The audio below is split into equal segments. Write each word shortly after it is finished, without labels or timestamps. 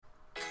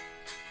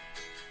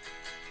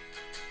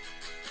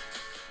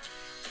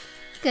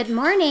Good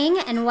morning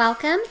and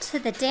welcome to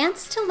the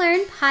Dance to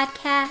Learn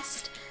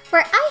podcast,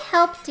 where I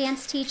help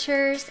dance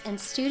teachers and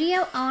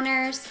studio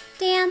owners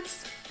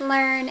dance,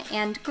 learn,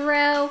 and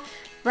grow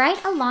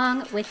right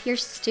along with your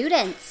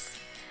students.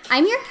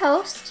 I'm your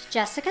host,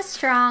 Jessica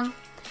Strong,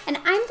 and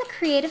I'm the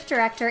creative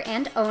director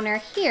and owner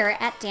here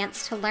at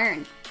Dance to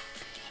Learn.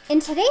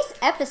 In today's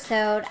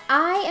episode,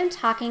 I am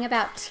talking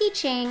about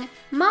teaching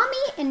Mommy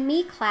and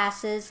Me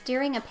classes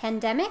during a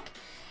pandemic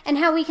and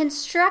how we can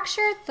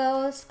structure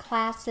those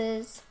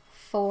classes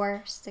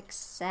for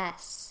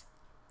success.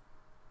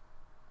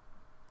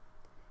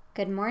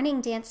 Good morning,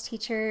 dance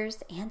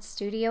teachers and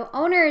studio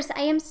owners.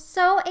 I am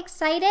so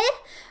excited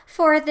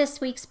for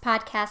this week's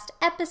podcast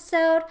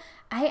episode.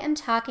 I am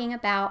talking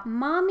about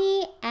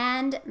Mommy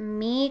and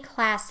Me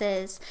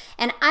classes.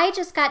 And I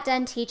just got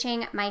done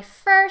teaching my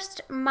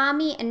first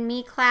Mommy and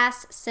Me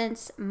class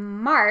since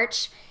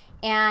March.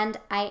 And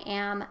I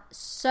am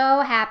so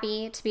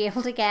happy to be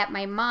able to get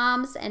my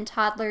moms and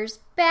toddlers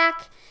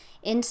back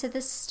into the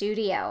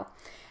studio.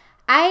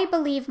 I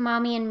believe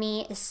Mommy and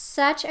Me is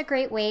such a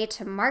great way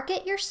to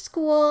market your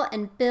school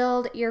and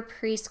build your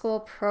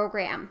preschool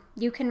program.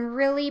 You can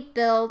really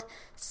build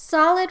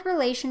solid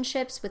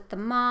relationships with the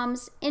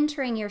moms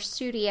entering your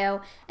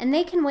studio, and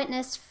they can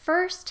witness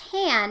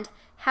firsthand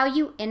how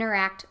you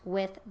interact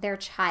with their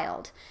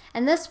child.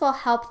 And this will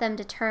help them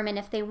determine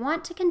if they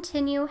want to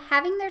continue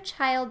having their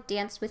child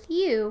dance with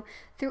you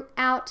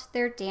throughout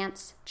their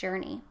dance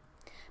journey.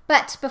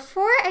 But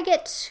before I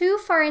get too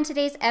far in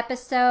today's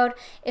episode,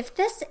 if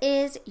this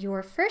is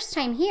your first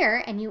time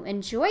here and you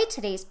enjoy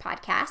today's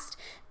podcast,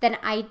 then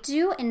I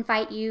do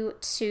invite you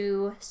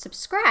to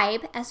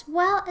subscribe as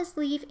well as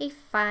leave a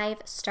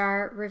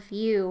 5-star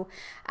review.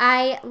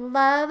 I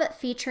love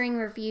featuring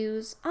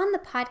reviews on the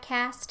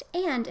podcast,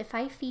 and if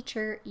I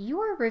feature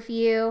your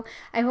review,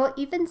 I will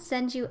even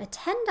send you a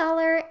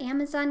 $10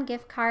 Amazon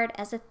gift card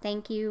as a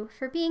thank you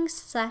for being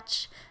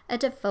such a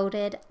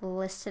devoted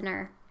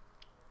listener.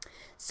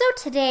 So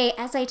today,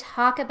 as I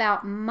talk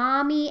about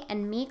Mommy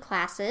and Me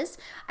classes,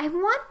 I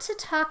want to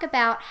talk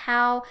about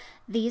how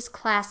these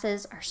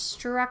classes are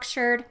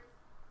structured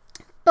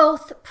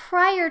both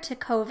prior to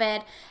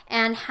COVID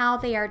and how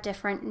they are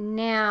different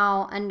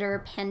now under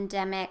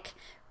pandemic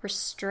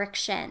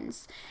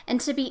restrictions. And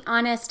to be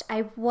honest,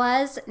 I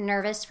was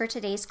nervous for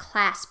today's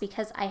class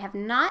because I have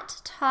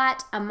not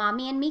taught a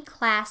Mommy and Me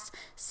class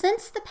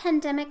since the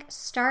pandemic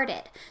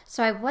started.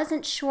 So I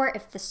wasn't sure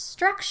if the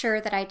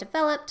structure that I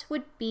developed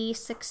would be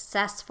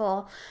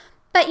successful.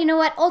 But you know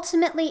what?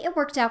 Ultimately, it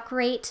worked out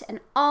great,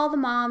 and all the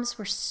moms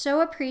were so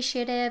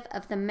appreciative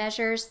of the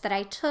measures that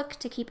I took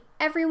to keep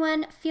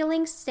everyone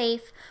feeling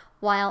safe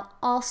while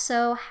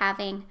also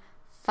having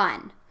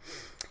fun.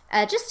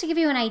 Just to give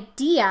you an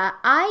idea,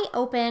 I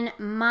open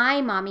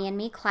my Mommy and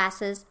Me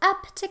classes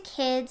up to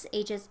kids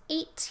ages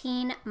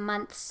 18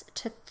 months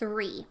to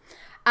 3.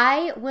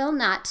 I will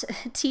not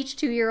teach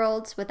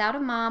 2-year-olds without a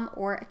mom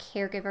or a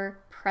caregiver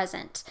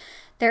present.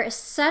 There is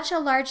such a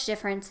large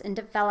difference in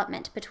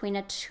development between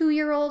a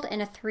 2-year-old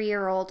and a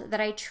 3-year-old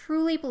that I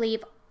truly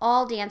believe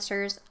all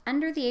dancers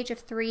under the age of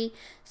 3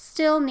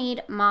 still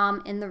need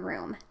mom in the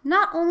room,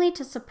 not only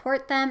to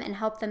support them and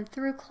help them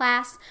through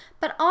class,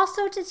 but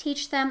also to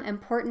teach them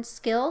important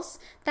skills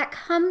that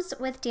comes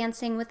with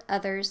dancing with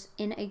others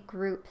in a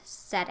group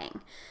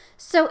setting.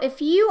 So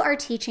if you are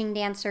teaching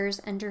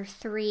dancers under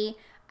 3,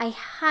 I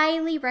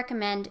highly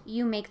recommend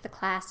you make the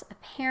class a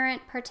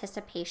parent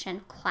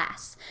participation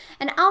class.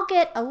 And I'll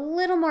get a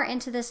little more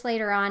into this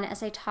later on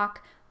as I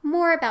talk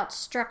more about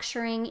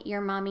structuring your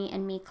Mommy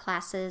and Me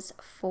classes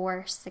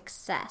for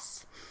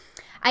success.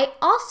 I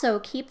also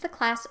keep the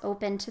class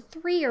open to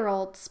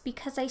 3-year-olds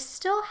because I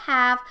still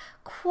have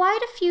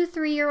quite a few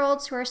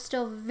 3-year-olds who are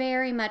still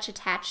very much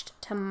attached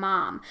to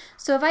mom.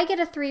 So if I get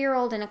a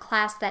 3-year-old in a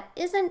class that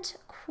isn't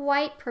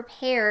quite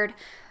prepared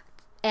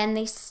and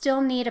they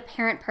still need a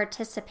parent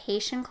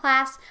participation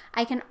class,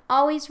 I can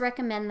always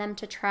recommend them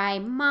to try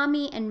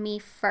Mommy and Me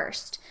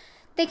first.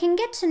 They can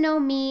get to know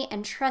me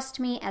and trust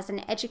me as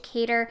an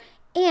educator,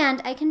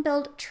 and I can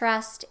build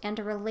trust and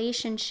a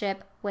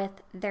relationship with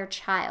their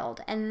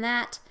child, and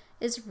that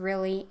is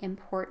really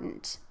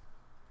important.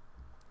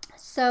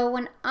 So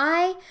when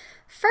I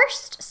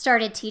first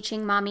started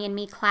teaching Mommy and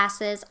Me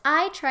classes,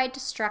 I tried to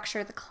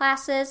structure the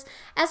classes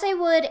as I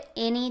would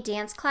any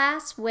dance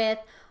class with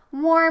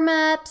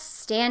warm-ups,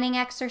 standing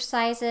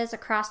exercises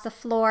across the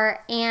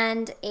floor,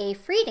 and a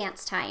free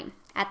dance time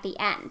at the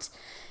end.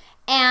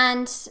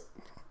 And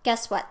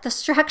guess what? The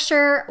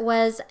structure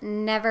was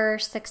never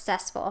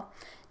successful.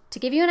 To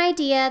give you an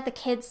idea, the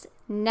kids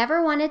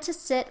never wanted to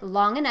sit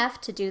long enough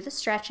to do the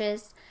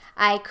stretches.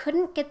 I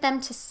couldn't get them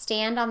to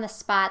stand on the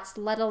spots,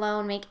 let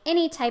alone make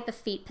any type of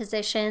feet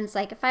positions.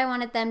 Like if I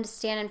wanted them to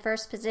stand in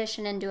first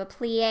position and do a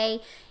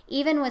plie,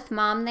 even with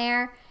mom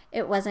there,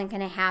 it wasn't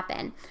going to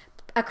happen.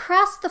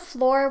 Across the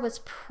floor was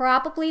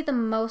probably the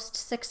most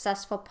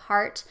successful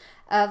part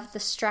of the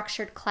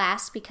structured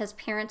class because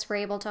parents were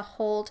able to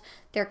hold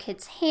their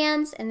kids'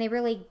 hands and they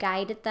really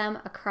guided them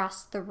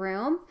across the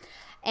room.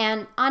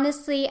 And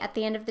honestly, at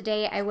the end of the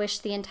day, I wish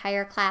the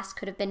entire class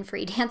could have been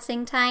free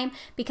dancing time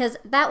because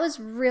that was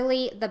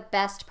really the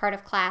best part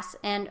of class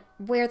and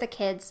where the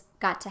kids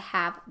got to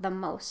have the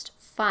most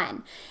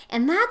fun.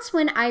 And that's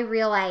when I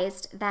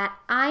realized that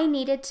I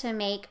needed to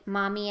make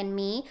Mommy and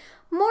Me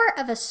more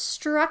of a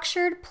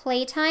structured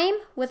playtime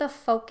with a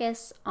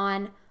focus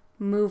on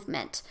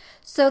movement.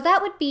 So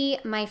that would be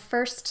my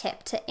first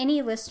tip to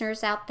any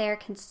listeners out there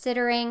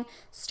considering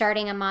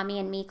starting a Mommy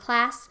and Me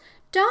class.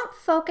 Don't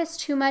focus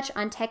too much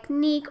on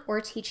technique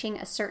or teaching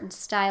a certain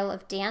style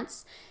of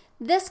dance.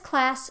 This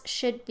class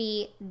should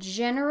be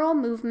general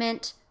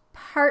movement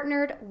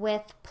partnered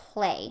with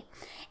play.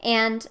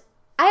 And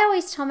I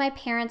always tell my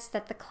parents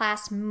that the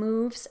class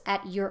moves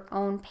at your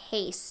own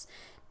pace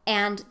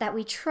and that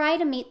we try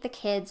to meet the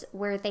kids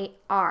where they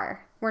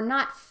are. We're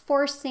not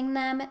forcing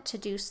them to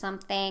do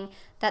something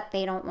that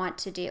they don't want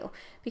to do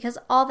because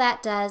all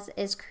that does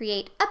is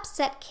create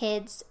upset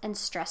kids and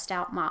stressed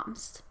out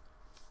moms.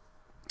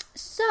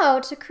 So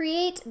to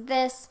create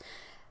this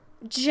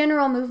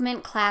general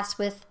movement class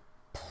with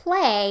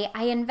play,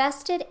 I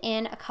invested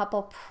in a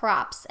couple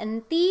props.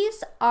 And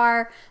these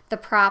are the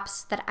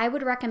props that I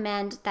would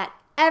recommend that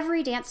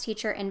every dance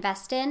teacher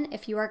invest in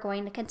if you are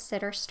going to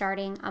consider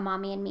starting a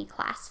Mommy and Me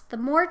class. The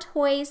more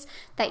toys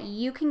that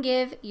you can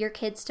give your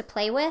kids to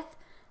play with,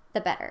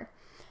 the better.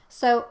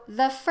 So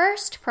the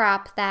first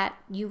prop that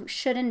you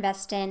should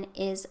invest in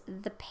is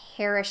the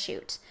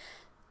parachute.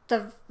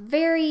 The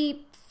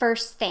very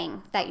first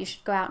thing that you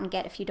should go out and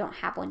get if you don't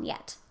have one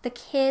yet. The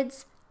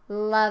kids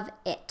love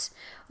it.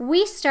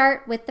 We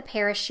start with the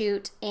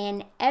parachute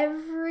in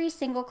every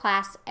single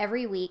class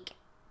every week,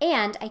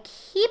 and I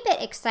keep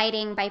it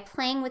exciting by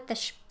playing with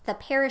the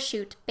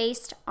parachute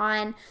based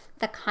on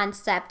the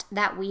concept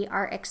that we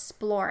are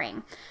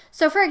exploring.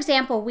 So for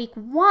example, week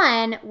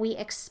 1, we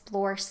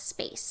explore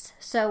space.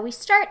 So we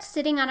start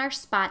sitting on our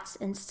spots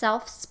in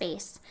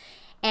self-space,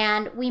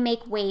 and we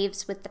make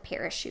waves with the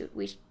parachute.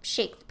 We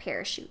shake the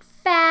parachute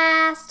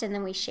fast, and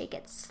then we shake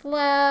it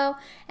slow,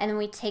 and then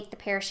we take the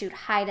parachute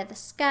high to the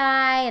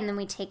sky, and then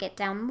we take it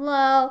down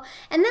low,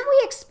 and then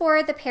we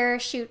explore the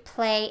parachute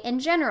play in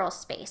general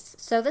space.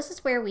 So this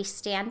is where we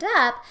stand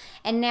up,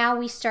 and now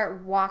we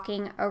start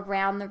walking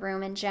around the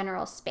room in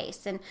general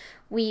space, and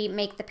we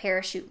make the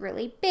parachute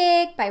really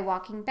big by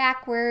walking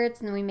backwards,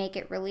 and then we make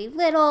it really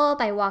little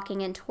by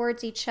walking in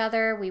towards each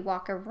other. We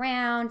walk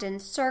around in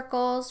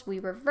circles, we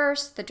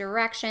reverse the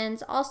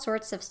directions, all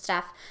sorts of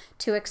stuff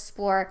to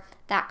explore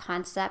that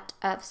concept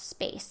of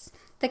space.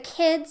 The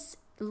kids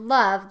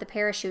love the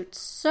parachute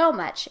so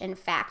much, in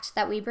fact,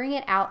 that we bring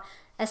it out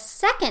a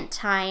second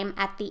time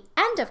at the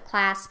end of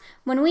class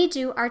when we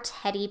do our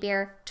teddy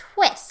bear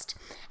twist.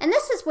 And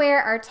this is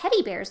where our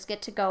teddy bears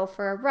get to go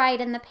for a ride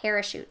in the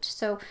parachute.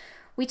 So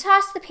we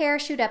toss the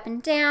parachute up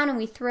and down and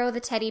we throw the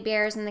teddy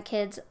bears, and the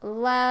kids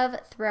love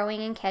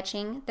throwing and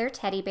catching their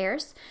teddy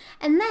bears.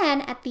 And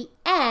then at the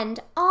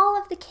end,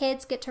 all of the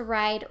kids get to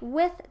ride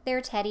with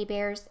their teddy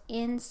bears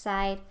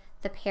inside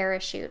the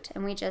parachute.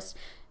 And we just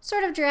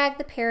sort of drag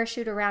the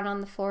parachute around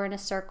on the floor in a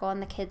circle,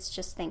 and the kids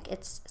just think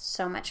it's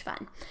so much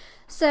fun.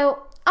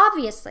 So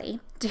obviously,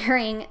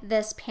 during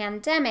this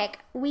pandemic,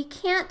 we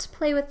can't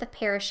play with the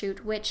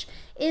parachute, which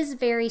is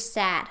very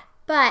sad.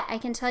 But I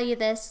can tell you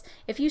this,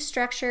 if you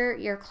structure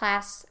your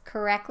class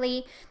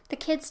correctly, the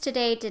kids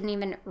today didn't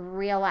even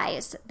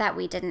realize that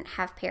we didn't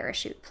have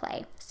parachute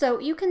play. So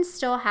you can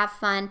still have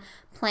fun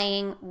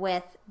playing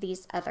with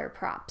these other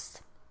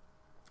props.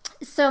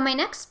 So my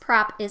next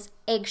prop is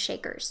egg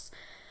shakers.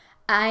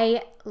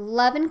 I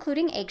love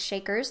including egg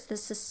shakers.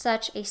 This is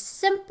such a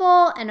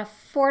simple and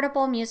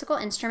affordable musical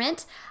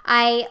instrument.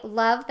 I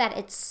love that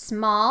it's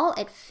small,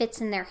 it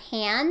fits in their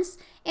hands,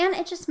 and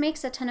it just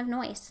makes a ton of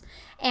noise.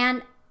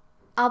 And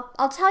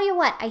I'll tell you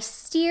what, I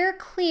steer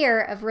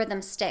clear of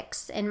rhythm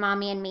sticks in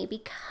Mommy and Me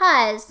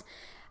because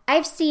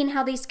I've seen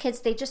how these kids,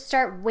 they just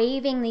start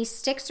waving these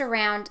sticks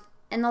around,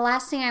 and the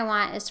last thing I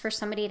want is for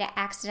somebody to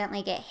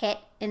accidentally get hit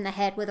in the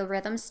head with a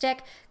rhythm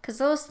stick because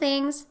those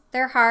things,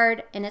 they're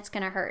hard and it's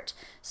going to hurt.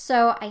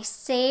 So I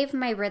save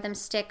my rhythm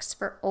sticks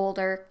for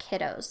older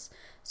kiddos.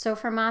 So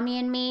for Mommy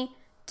and Me,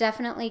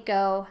 definitely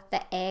go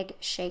the egg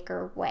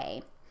shaker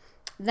way.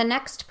 The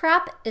next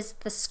prop is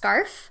the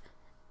scarf.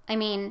 I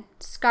mean,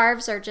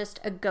 scarves are just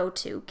a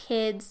go-to.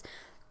 Kids,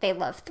 they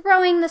love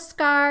throwing the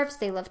scarves.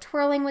 They love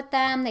twirling with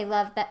them. They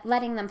love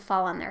letting them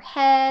fall on their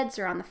heads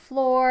or on the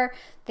floor.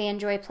 They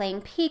enjoy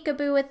playing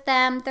peekaboo with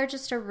them. They're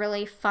just a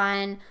really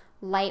fun,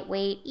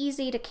 lightweight,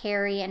 easy to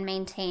carry and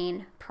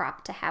maintain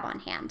prop to have on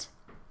hand.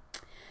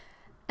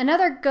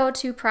 Another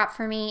go-to prop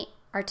for me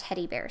are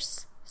teddy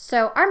bears.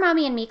 So our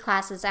Mommy and Me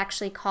class is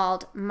actually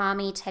called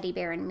Mommy, Teddy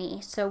Bear, and Me.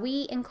 So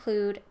we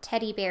include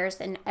teddy bears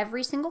in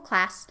every single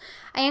class.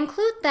 I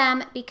include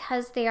them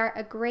because they are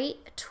a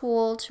great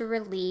tool to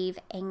relieve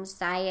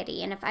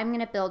anxiety. And if I'm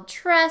going to build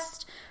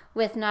trust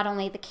with not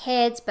only the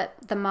kids, but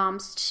the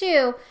moms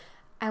too,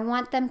 I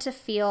want them to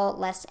feel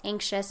less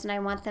anxious, and I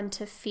want them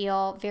to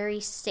feel very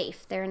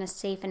safe. They're in a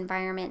safe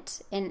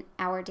environment in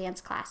our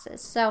dance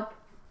classes. So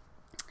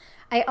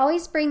I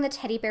always bring the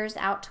teddy bears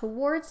out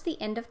towards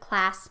the end of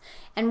class,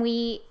 and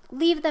we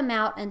leave them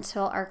out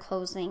until our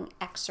closing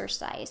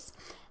exercise.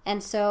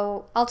 And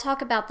so I'll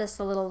talk about this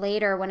a little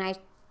later when I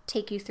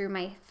take you through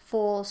my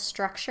full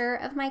structure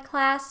of my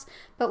class,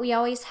 but we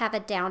always have a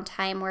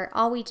downtime where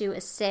all we do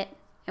is sit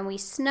and we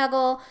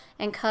snuggle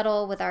and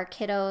cuddle with our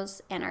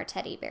kiddos and our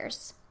teddy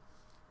bears.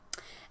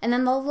 And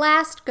then the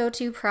last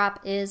go-to prop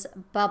is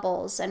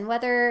bubbles. And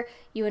whether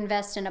you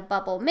invest in a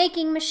bubble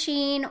making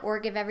machine or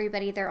give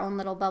everybody their own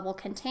little bubble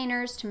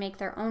containers to make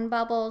their own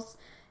bubbles,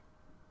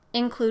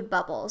 include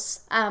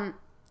bubbles.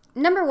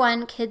 Number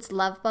one, kids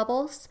love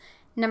bubbles.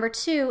 Number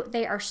two,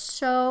 they are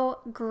so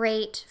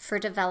great for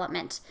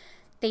development.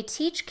 They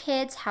teach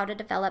kids how to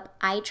develop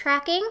eye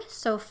tracking,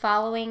 so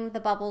following the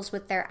bubbles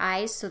with their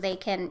eyes so they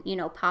can,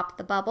 pop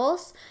the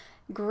bubbles.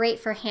 Great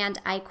for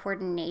hand-eye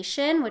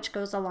coordination, which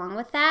goes along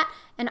with that,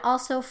 and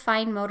also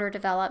fine motor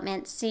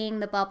development, seeing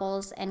the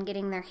bubbles and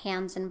getting their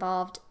hands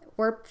involved,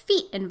 or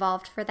feet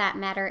involved for that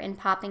matter, in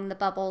popping the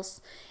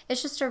bubbles.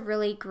 It's just a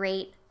really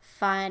great,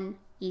 fun,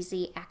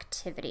 easy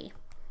activity.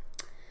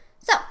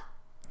 So,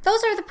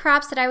 those are the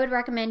props that I would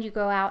recommend you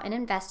go out and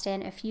invest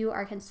in if you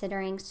are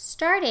considering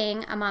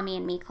starting a Mommy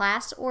and Me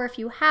class, or if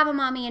you have a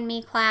Mommy and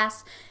Me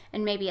class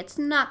and maybe it's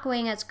not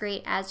going as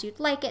great as you'd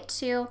like it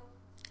to.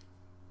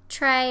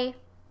 Try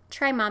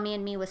Mommy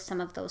and Me with some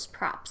of those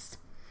props.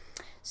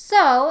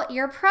 So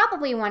you're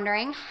probably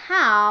wondering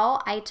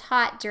how I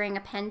taught during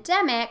a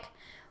pandemic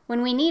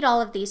when we need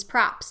all of these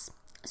props.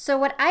 So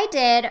what I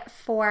did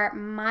for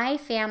my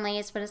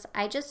families was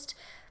I just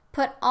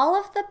put all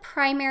of the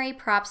primary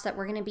props that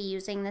we're going to be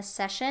using this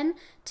session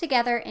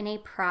together in a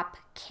prop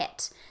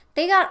kit.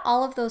 They got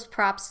all of those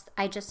props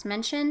I just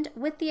mentioned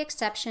with the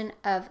exception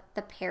of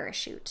the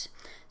parachute.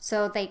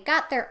 So they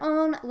got their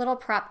own little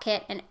prop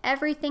kit and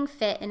everything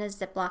fit in a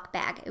Ziploc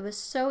bag. It was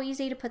so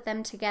easy to put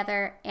them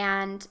together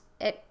and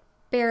it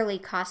barely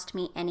cost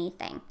me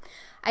anything.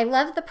 I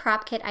love the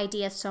prop kit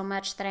idea so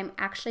much that I'm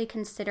actually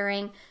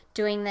considering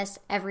doing this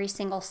every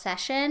single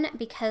session,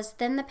 because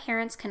then the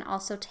parents can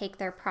also take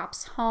their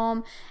props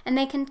home and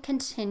they can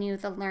continue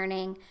the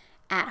learning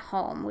at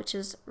home, which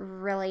is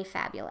really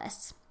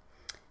fabulous.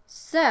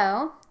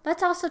 So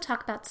let's also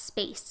talk about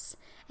space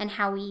and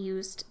how we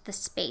used the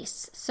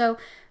space. So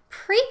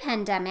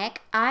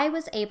pre-pandemic, I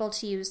was able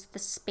to use the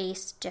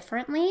space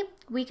differently.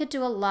 We could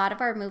do a lot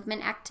of our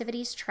movement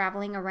activities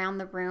traveling around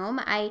the room.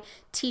 I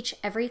teach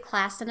every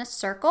class in a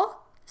circle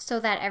so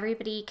that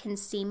everybody can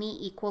see me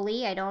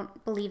equally. I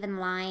don't believe in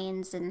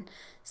lines and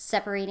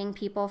separating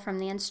people from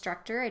the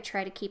instructor. I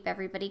try to keep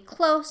everybody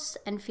close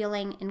and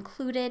feeling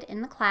included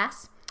in the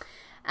class.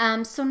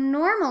 So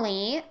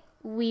normally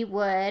we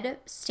would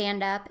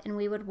stand up and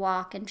we would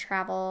walk and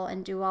travel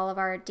and do all of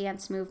our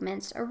dance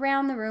movements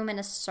around the room in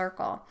a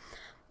circle.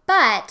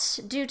 But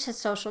due to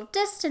social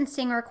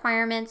distancing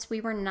requirements,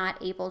 we were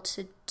not able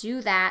to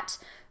do that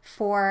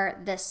for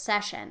this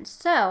session.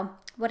 So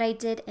what I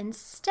did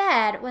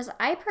instead was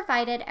I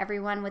provided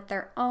everyone with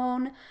their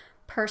own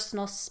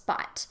personal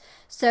spot.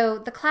 So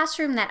the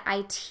classroom that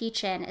I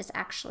teach in is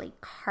actually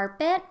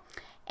carpet.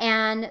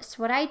 And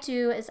so what I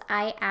do is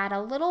I add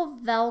a little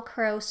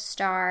Velcro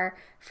star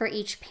for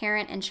each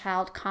parent and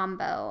child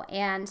combo.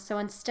 And so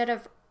instead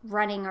of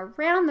running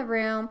around the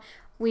room,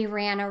 we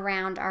ran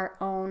around our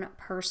own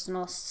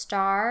personal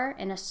star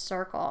in a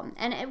circle.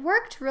 And it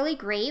worked really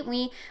great.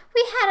 We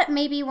had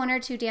maybe one or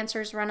two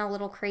dancers run a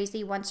little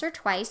crazy once or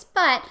twice,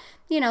 but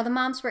the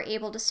moms were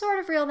able to sort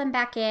of reel them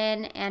back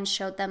in and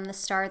showed them the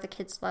star. The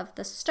kids love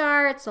the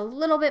star. It's a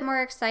little bit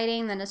more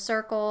exciting than a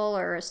circle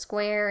or a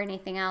square or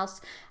anything else.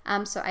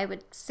 So I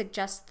would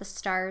suggest the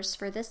stars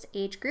for this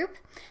age group.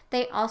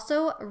 They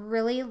also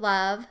really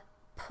love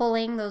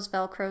pulling those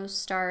Velcro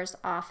stars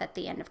off at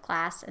the end of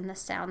class and the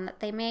sound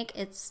that they make.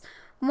 It's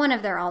one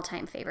of their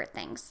all-time favorite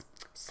things.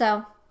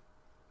 So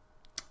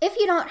if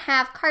you don't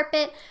have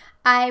carpet,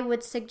 I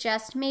would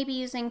suggest maybe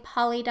using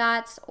poly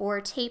dots or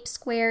tape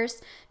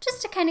squares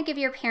just to kind of give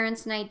your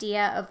parents an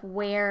idea of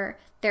where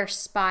their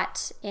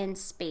spot in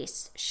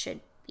space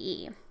should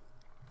be.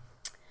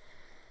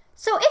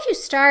 So if you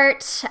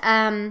start,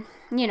 a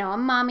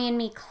Mommy and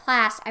Me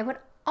class, I would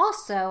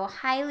also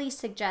highly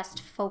suggest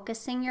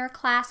focusing your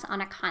class on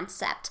a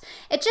concept.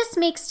 It just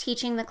makes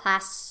teaching the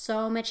class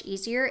so much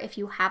easier if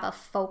you have a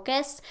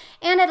focus,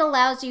 and it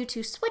allows you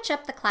to switch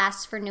up the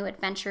class for new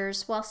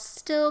adventures while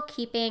still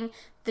keeping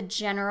the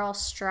general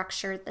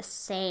structure the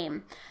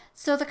same.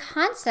 So the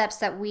concepts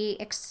that we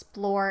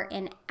explore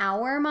in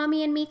our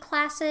Mommy and Me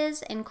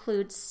classes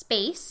include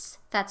space,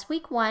 that's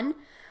week 1.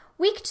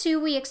 Week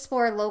 2, we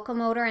explore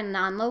locomotor and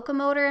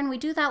non-locomotor, and we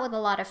do that with a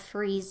lot of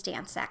freeze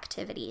dance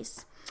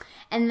activities.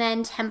 And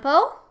then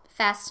tempo,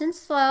 fast and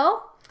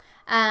slow,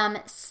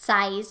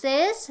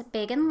 sizes,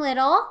 big and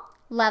little,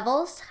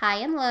 levels, high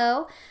and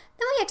low.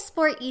 Then we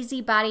explore easy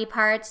body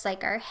parts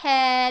like our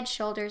head,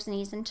 shoulders,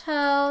 knees, and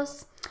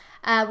toes.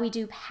 We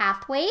do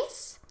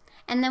pathways.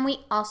 and then we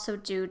also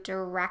do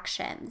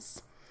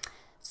directions.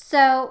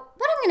 So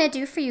what I'm going to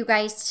do for you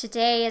guys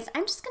today is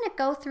I'm just going to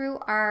go through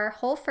our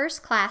whole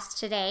first class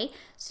today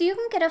so you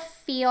can get a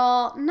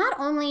feel not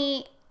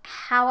only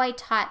how I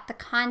taught the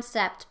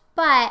concept,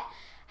 but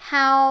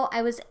how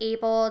I was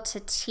able to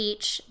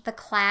teach the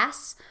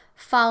class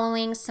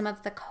following some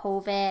of the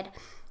COVID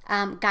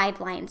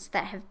guidelines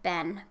that have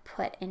been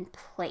put in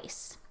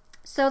place.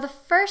 So the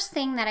first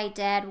thing that I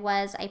did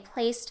was I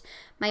placed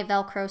my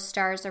Velcro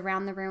stars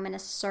around the room in a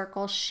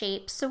circle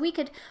shape so we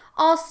could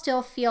all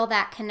still feel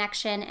that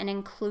connection and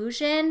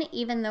inclusion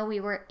even though we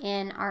were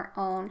in our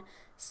own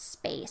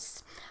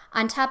space.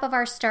 On top of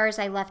our stars,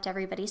 I left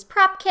everybody's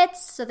prop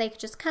kits so they could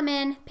just come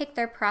in, pick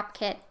their prop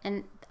kit,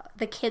 and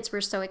the kids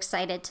were so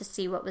excited to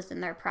see what was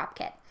in their prop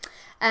kit.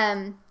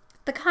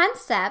 The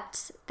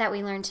concept that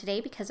we learned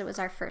today, because it was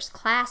our first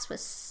class,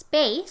 was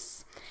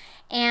space.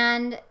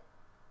 And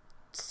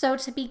so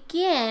to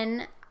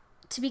begin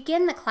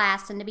the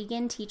class and to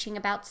begin teaching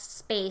about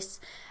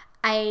space,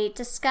 I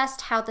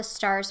discussed how the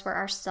stars were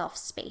our self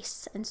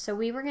space. And so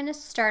we were going to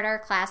start our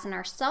class in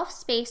our self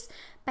space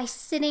by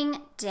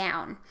sitting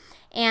down.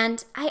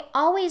 And I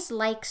always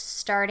like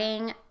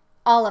starting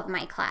all of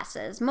my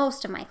classes,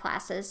 most of my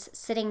classes,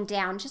 sitting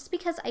down, just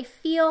because I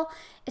feel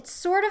it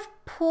sort of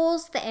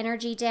pulls the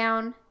energy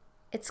down.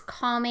 It's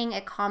calming,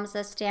 it calms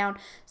us down.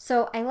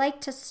 So I like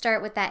to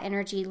start with that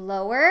energy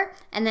lower,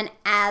 and then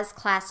as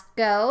class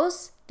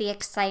goes, the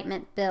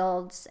excitement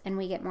builds and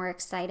we get more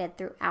excited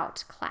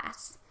throughout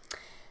class.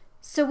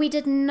 So we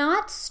did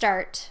not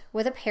start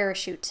with a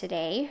parachute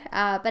today,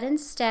 but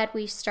instead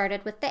we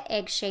started with the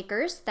egg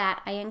shakers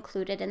that I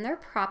included in their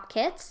prop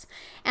kits.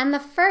 And the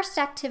first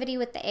activity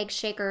with the egg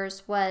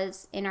shakers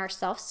was in our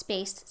self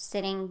space,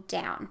 sitting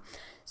down.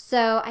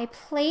 So I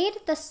played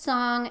the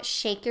song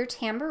Shake Your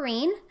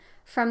Tambourine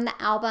from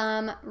the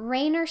album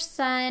Rain or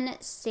Sun,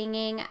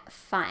 Singing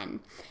Fun.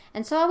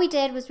 And so all we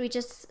did was we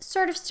just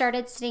sort of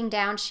started sitting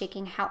down,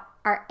 shaking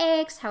our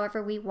eggs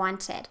however we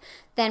wanted.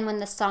 Then when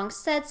the song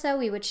said so,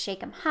 we would shake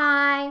them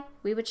high,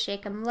 we would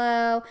shake them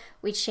low,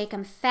 we'd shake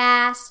them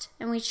fast,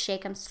 and we'd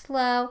shake them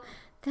slow.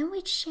 Then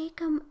we'd shake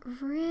them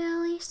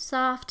really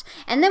soft,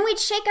 and then we'd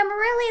shake them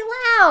really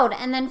loud.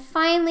 And then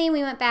finally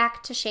we went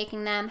back to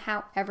shaking them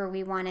however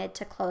we wanted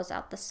to close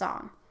out the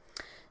song.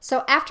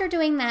 So after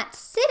doing that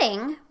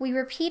sitting, we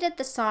repeated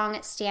the song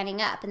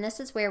standing up, and this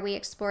is where we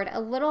explored a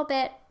little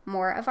bit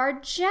more of our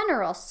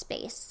general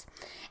space.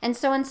 And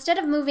so instead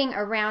of moving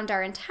around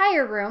our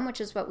entire room,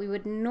 which is what we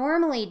would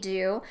normally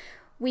do,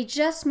 we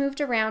just moved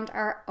around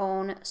our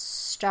own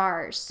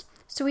stars.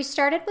 So we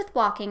started with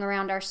walking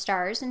around our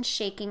stars and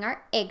shaking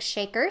our egg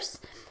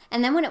shakers.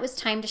 And then when it was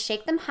time to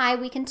shake them high,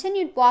 we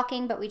continued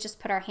walking, but we just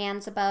put our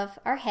hands above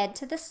our head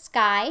to the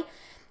sky.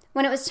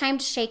 When it was time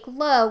to shake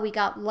low, we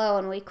got low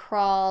and we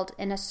crawled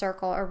in a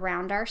circle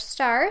around our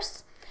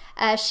stars.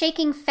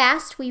 Shaking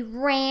fast, we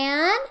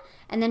ran,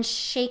 and then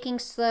shaking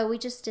slow, we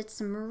just did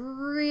some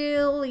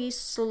really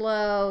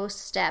slow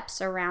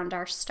steps around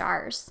our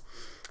stars.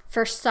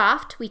 For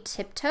soft, we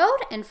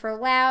tiptoed, and for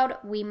loud,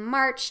 we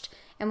marched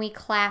and we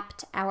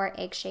clapped our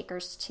egg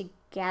shakers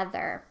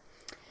together.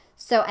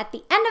 So at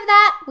the end of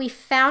that, we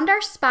found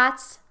our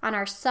spots on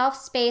our self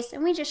space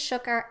and we just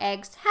shook our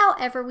eggs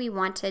however we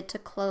wanted to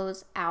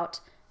close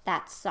out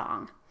that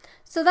song.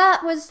 So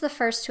that was the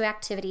first two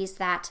activities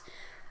that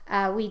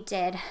we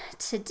did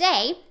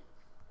today.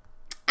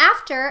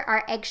 After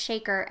our egg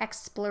shaker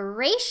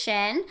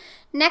exploration,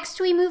 next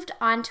we moved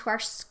on to our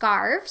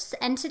scarves,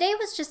 and today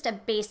was just a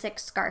basic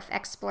scarf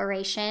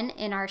exploration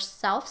in our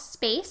self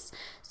space.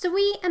 So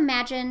we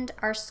imagined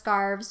our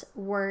scarves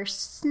were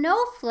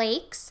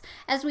snowflakes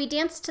as we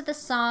danced to the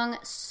song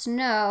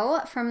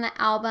Snow from the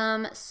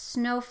album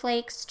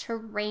Snowflakes to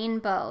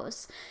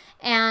Rainbows.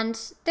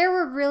 And there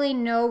were really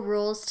no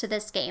rules to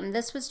this game.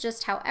 This was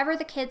just however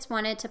the kids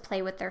wanted to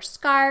play with their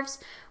scarves.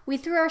 We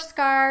threw our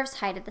scarves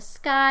high to the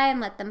sky and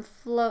let them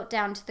float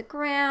down to the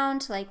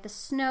ground like the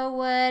snow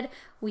would.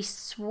 We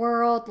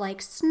swirled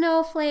like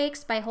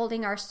snowflakes by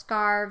holding our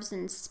scarves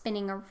and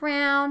spinning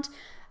around.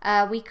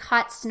 We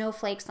caught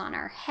snowflakes on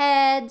our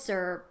heads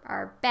or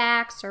our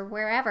backs or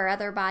wherever,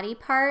 other body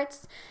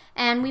parts.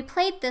 And we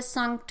played this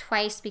song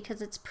twice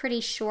because it's pretty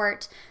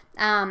short.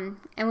 And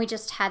we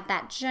just had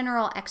that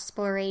general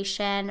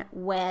exploration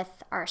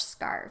with our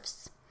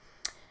scarves.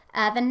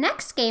 The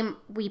next game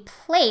we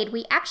played,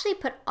 we actually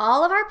put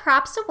all of our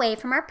props away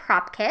from our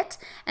prop kit,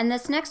 and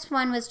this next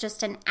one was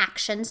just an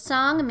action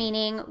song,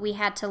 meaning we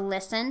had to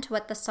listen to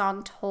what the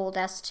song told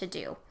us to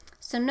do.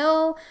 So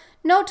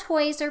no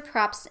toys or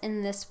props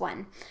in this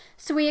one.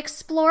 So we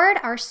explored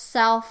our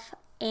self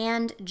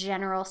and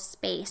general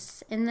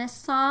space in this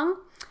song.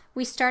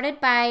 We started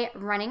by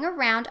running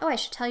around. Oh, I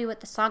should tell you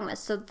what the song was.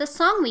 So the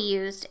song we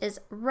used is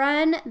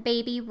Run,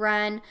 Baby,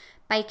 Run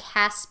by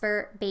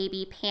Casper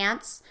Baby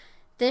Pants.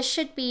 This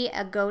should be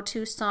a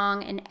go-to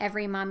song in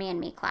every Mommy and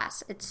Me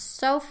class. It's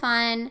so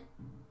fun.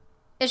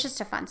 It's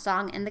just a fun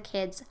song, and the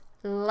kids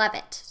love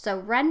it. So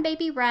Run,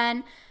 Baby,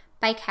 Run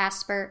by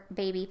Casper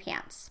Baby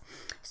Pants.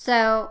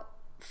 So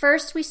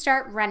first we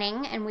start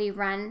running, and we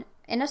run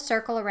in a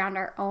circle around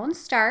our own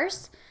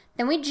stars.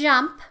 Then we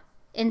jump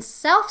in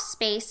self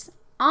space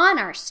on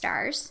our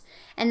stars.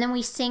 And then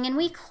we sing and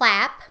we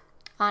clap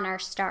on our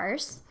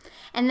stars.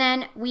 And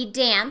then we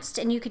danced,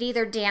 and you could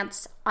either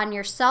dance on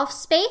your self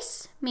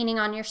space, meaning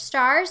on your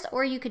stars,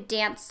 or you could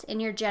dance in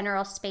your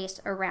general space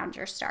around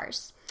your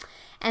stars.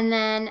 And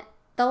then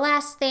the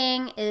last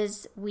thing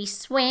is we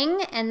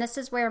swing, and this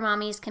is where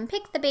mommies can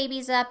pick the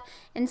babies up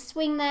and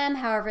swing them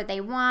however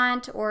they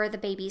want, or the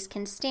babies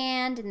can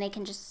stand and they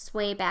can just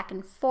sway back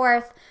and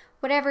forth,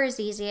 whatever is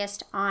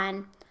easiest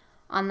on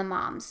the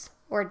moms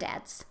or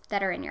dads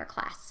that are in your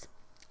class.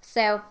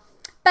 So,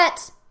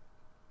 but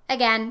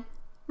again,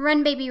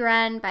 Run Baby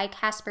Run by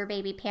Casper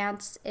Baby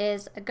Pants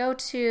is a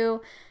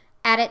go-to.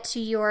 Add it to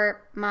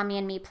your Mommy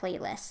and Me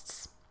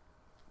playlists.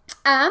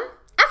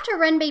 After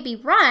Run Baby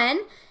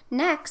Run,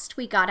 next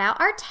we got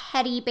out our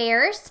teddy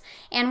bears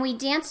and we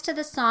danced to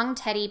the song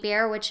Teddy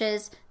Bear, which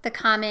is the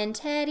common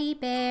teddy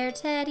bear,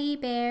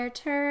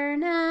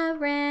 turn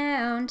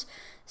around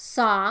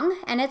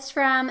song. And it's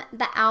from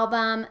the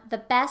album The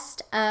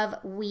Best of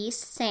We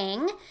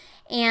Sing.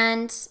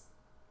 And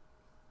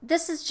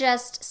this is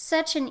just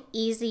such an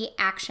easy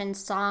action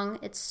song.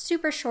 It's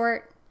super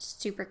short,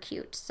 super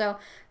cute. So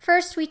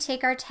first we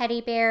take our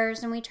teddy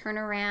bears and we turn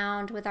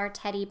around with our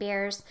teddy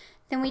bears.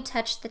 Then we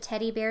touch the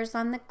teddy bears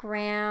on the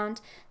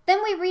ground.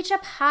 Then we reach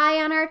up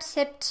high on our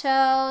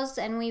tiptoes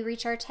and we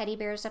reach our teddy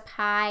bears up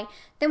high.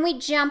 Then we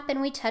jump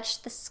and we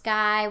touch the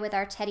sky with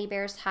our teddy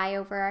bears high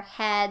over our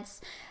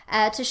heads.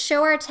 To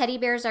show our teddy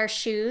bears our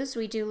shoes,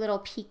 we do little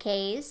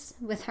piquets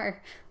with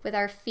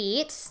our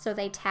feet so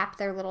they tap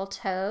their little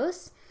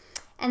toes.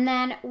 And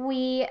then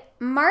we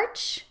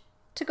march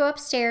to go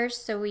upstairs,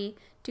 so we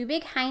do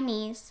big high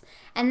knees.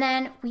 And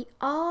then we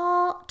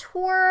all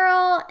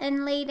twirl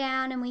and lay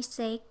down and we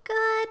say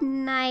good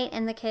night.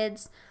 And the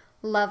kids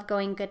love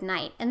going good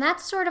night. And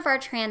that's sort of our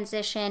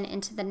transition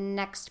into the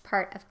next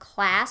part of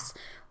class,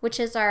 which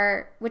is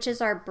our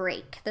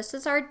break. This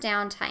is our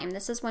downtime.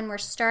 This is when we're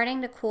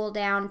starting to cool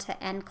down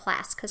to end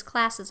class, because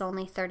class is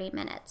only 30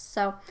 minutes.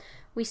 So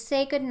we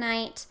say good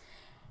night.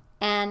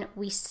 And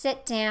we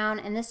sit down,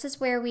 and this is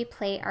where we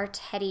play our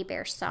teddy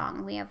bear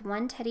song. We have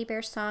one teddy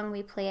bear song.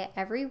 We play it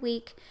every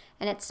week,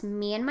 and it's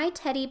Me and My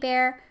Teddy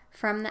Bear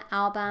from the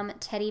album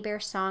Teddy Bear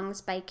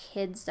Songs by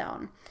Kids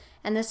Zone.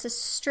 And this is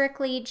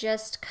strictly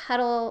just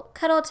cuddle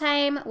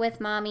time with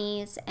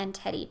mommies and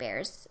teddy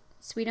bears.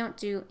 So we don't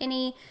do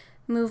any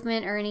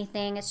movement or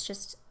anything. It's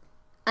just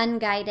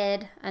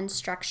unguided,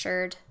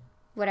 unstructured,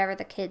 whatever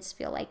the kids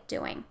feel like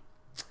doing.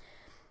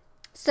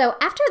 So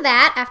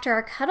after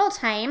our cuddle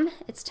time,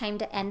 it's time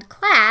to end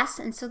class.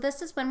 And so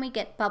this is when we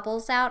get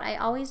bubbles out. I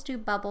always do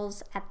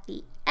bubbles at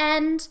the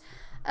end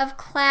of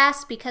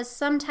class because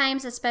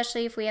sometimes,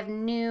 especially if we have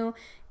new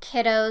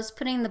kiddos,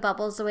 putting the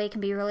bubbles away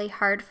can be really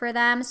hard for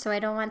them. So I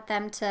don't want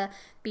them to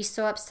be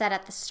so upset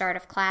at the start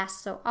of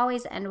class. So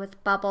always end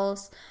with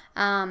bubbles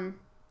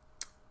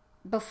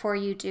before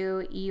you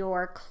do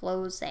your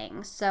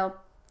closing. So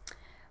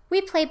we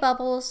play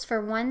bubbles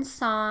for one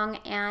song,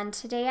 and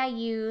today I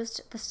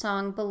used the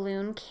song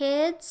Balloon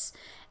Kids,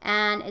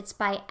 and it's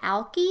by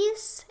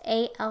Alkis,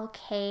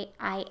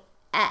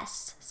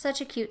 Alkis. Such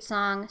a cute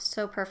song,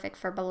 so perfect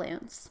for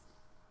balloons.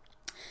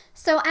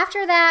 So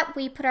after that,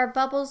 we put our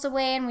bubbles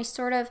away and we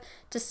sort of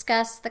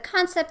discuss the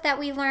concept that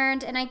we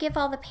learned, and I give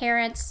all the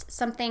parents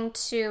something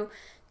to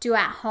do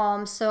at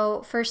home.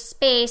 So for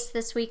space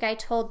this week, I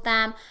told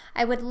them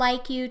I would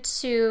like you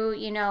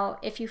to,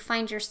 if you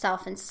find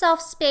yourself in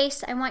self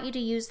space, I want you to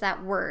use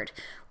that word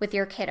with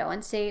your kiddo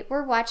and say,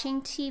 we're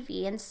watching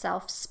TV in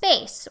self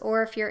space.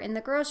 Or if you're in the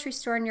grocery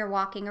store and you're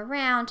walking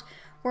around,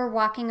 we're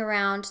walking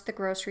around the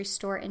grocery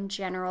store in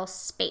general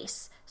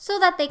space, so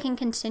that they can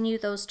continue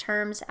those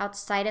terms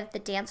outside of the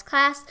dance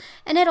class,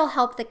 and it'll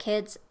help the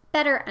kids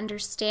better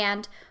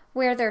understand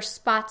where their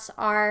spots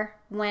are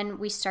when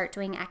we start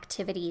doing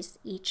activities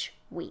each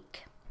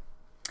week.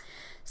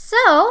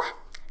 So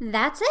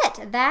that's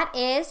it. That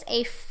is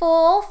a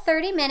full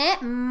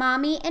 30-minute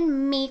Mommy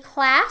and Me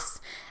class.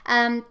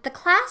 The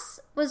class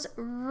was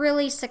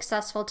really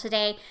successful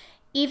today,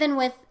 even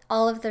with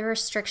all of the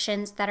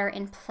restrictions that are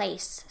in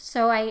place.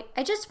 So I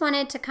just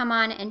wanted to come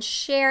on and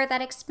share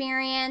that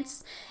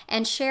experience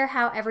and share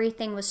how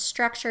everything was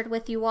structured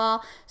with you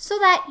all so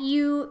that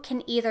you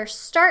can either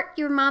start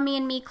your Mommy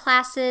and Me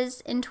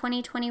classes in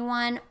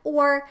 2021,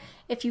 or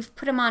if you've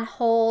put them on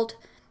hold,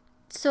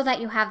 so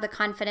that you have the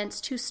confidence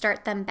to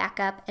start them back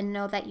up and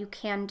know that you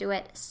can do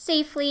it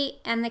safely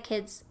and the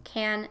kids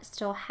can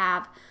still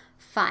have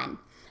fun.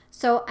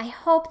 So I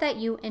hope that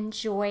you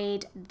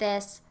enjoyed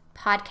this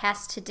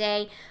podcast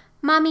today.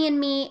 Mommy and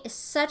Me is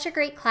such a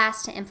great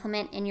class to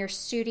implement in your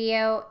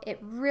studio. It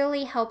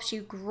really helps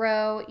you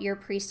grow your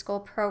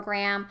preschool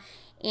program,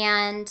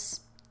 and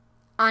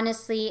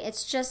honestly,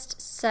 it's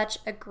just such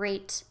a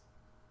great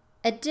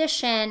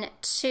addition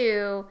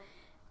to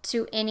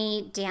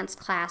any dance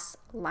class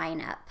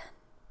lineup.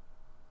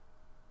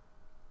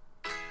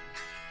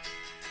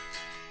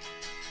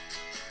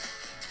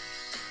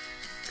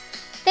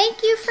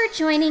 Thank you for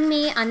joining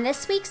me on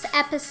this week's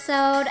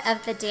episode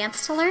of the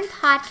Dance to Learn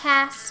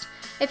podcast.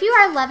 If you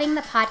are loving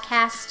the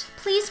podcast,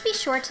 please be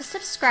sure to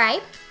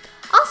subscribe.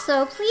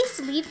 Also, please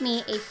leave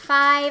me a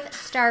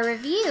 5-star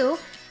review,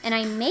 and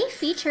I may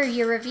feature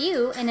your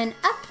review in an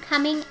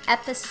upcoming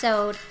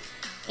episode.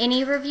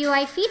 Any review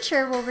I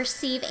feature will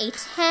receive a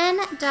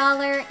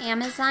 $10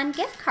 Amazon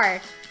gift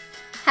card.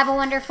 Have a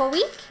wonderful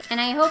week, and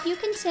I hope you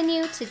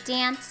continue to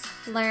dance,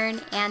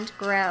 learn, and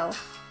grow.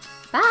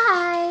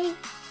 Bye!